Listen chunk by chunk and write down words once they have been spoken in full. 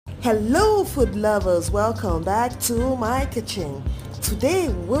Hello food lovers, welcome back to my kitchen. Today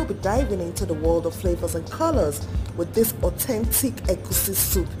we'll be diving into the world of flavors and colors with this authentic egusi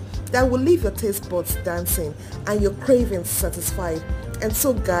soup that will leave your taste buds dancing and your cravings satisfied. And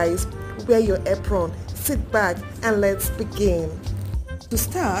so guys, wear your apron, sit back and let's begin. To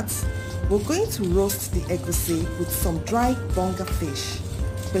start, we're going to roast the egusi with some dry Bonga fish,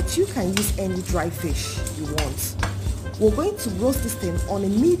 but you can use any dry fish you want. We're going to roast this thing on a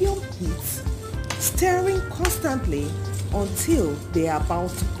medium heat, stirring constantly until they are about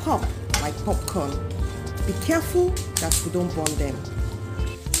to pop like popcorn. Be careful that we don't burn them.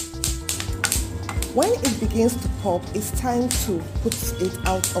 When it begins to pop, it's time to put it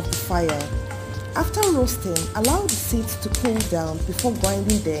out of the fire. After roasting, allow the seeds to cool down before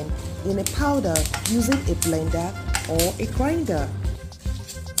grinding them in a powder using a blender or a grinder.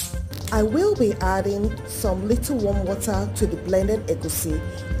 I will be adding some little warm water to the blended egusi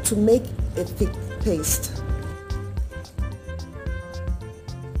to make a thick paste.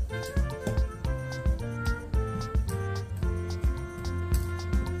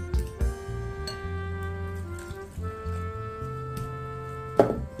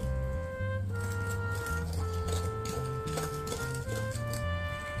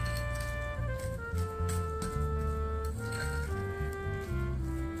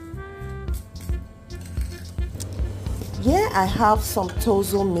 Here I have some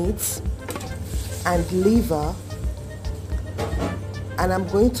torso meat and liver, and I'm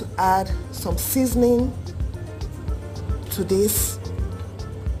going to add some seasoning to this,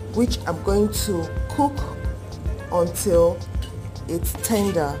 which I'm going to cook until it's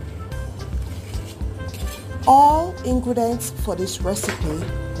tender. All ingredients for this recipe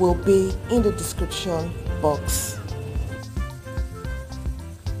will be in the description box.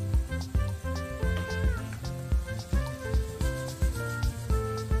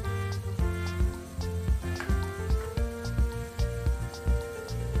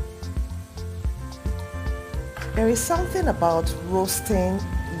 There is something about roasting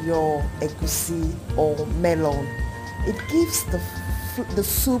your egusi or melon. It gives the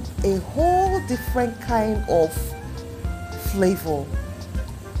soup a whole different kind of flavor.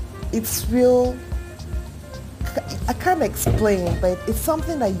 It's real, I can't explain, but it's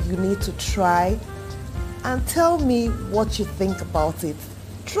something that you need to try and tell me what you think about it.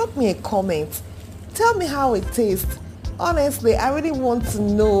 Drop me a comment. Tell me how it tastes. Honestly, I really want to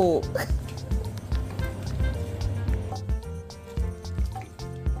know.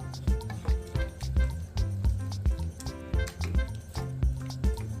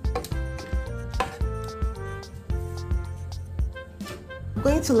 I'm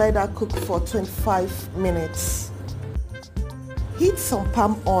going to let that cook for 25 minutes. Heat some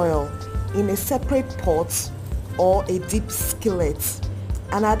palm oil in a separate pot or a deep skillet,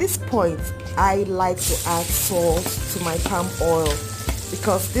 and at this point I like to add salt to my palm oil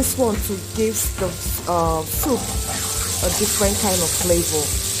because this one too gives the soup a different kind of flavor.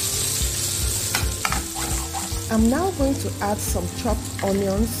 I'm now going to add some chopped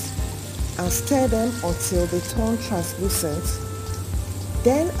onions and stir them until they turn translucent.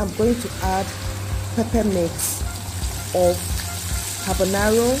 Then I'm going to add pepper mix of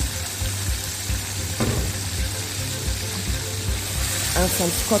Habanero and some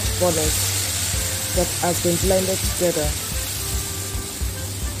scotch bonnets that has been blended together.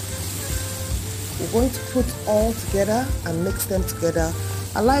 We're going to put all together and mix them together.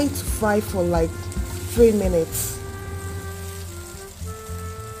 Allow it to fry for like 3 minutes.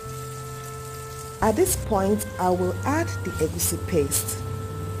 At this point, I will add the egusi paste.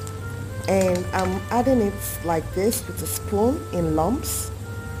 And I'm adding it like this with a spoon in lumps.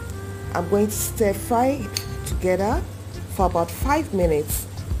 I'm going to stir fry it together for about 5 minutes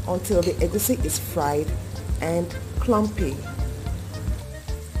until the egusi is fried and clumpy.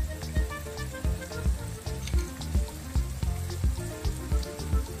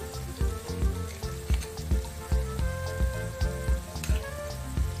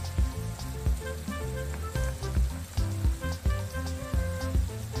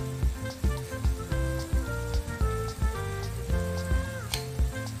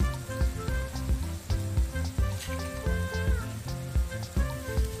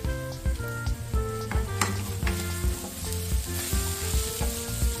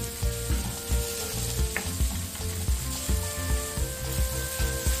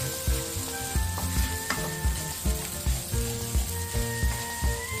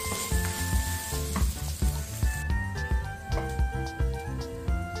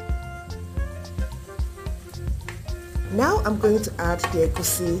 Now I'm going to add the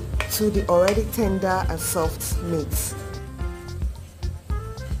egusi to the already tender and soft meat.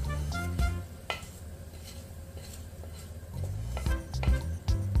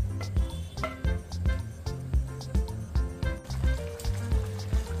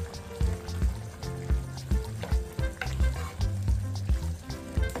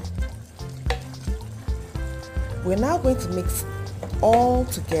 We're now going to mix all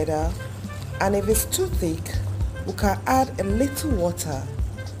together, and if it's too thick, we can add a little water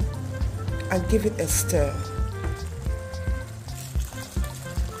and give it a stir.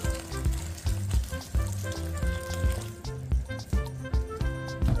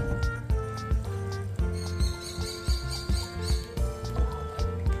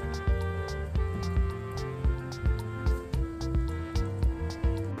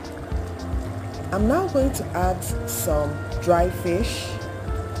 I'm now going to add some dry fish,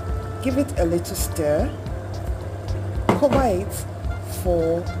 give it a little stir, cover it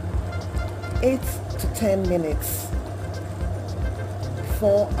for 8 to 10 minutes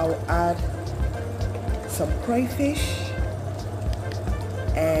before I'll add some crayfish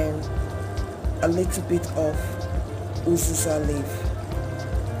and a little bit of Uziza leaf.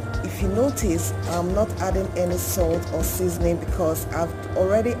 If you notice, I'm not adding any salt or seasoning because I've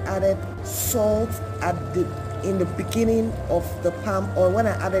already added salt in the beginning of the palm oil when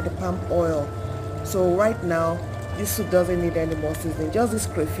I added the palm oil. So right now this soup doesn't need any more seasoning. Just this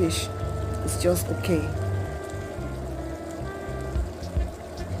crayfish is just okay.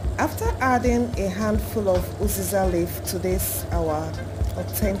 After adding a handful of Uziza leaf to this our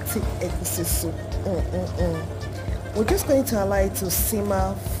authentic egusi soup, we're just going to allow it to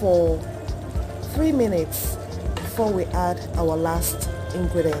simmer for 3 minutes before we add our last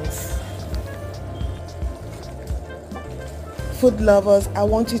ingredients. Food lovers, I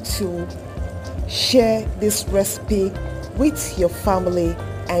want you to share this recipe with your family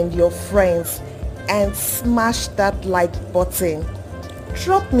and your friends and smash that like button.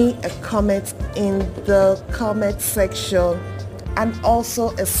 Drop me a comment in the comment section and also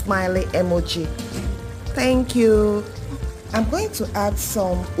a smiley emoji. Thank you. I'm going to add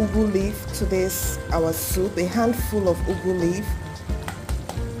some ugu leaf to this our soup, a handful of ugu leaf,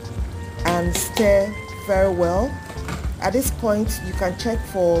 and stir very well. At this point you can check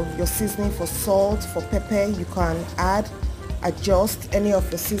for your seasoning, for salt, for pepper. You can adjust any of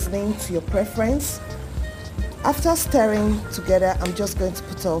the seasoning to your preference. After stirring together, I'm just going to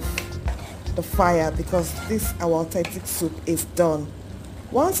put off the fire because this our authentic soup is done.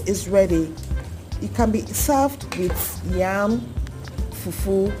 Once it's ready, it can be served with yam,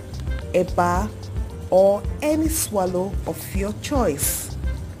 fufu, eba, or any swallow of your choice.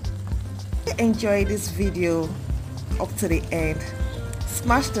 Enjoy this video up to the end.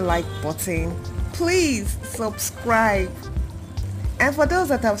 Smash the like button. Please subscribe. And for those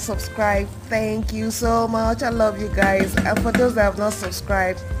that have subscribed, thank you so much. I love you guys. And for those that have not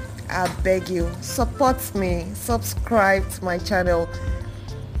subscribed, I beg you, support me. Subscribe to my channel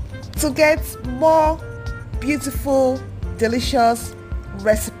to get more beautiful, delicious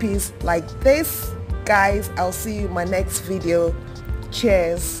recipes like this. Guys, I'll see you in my next video.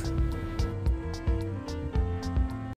 Cheers.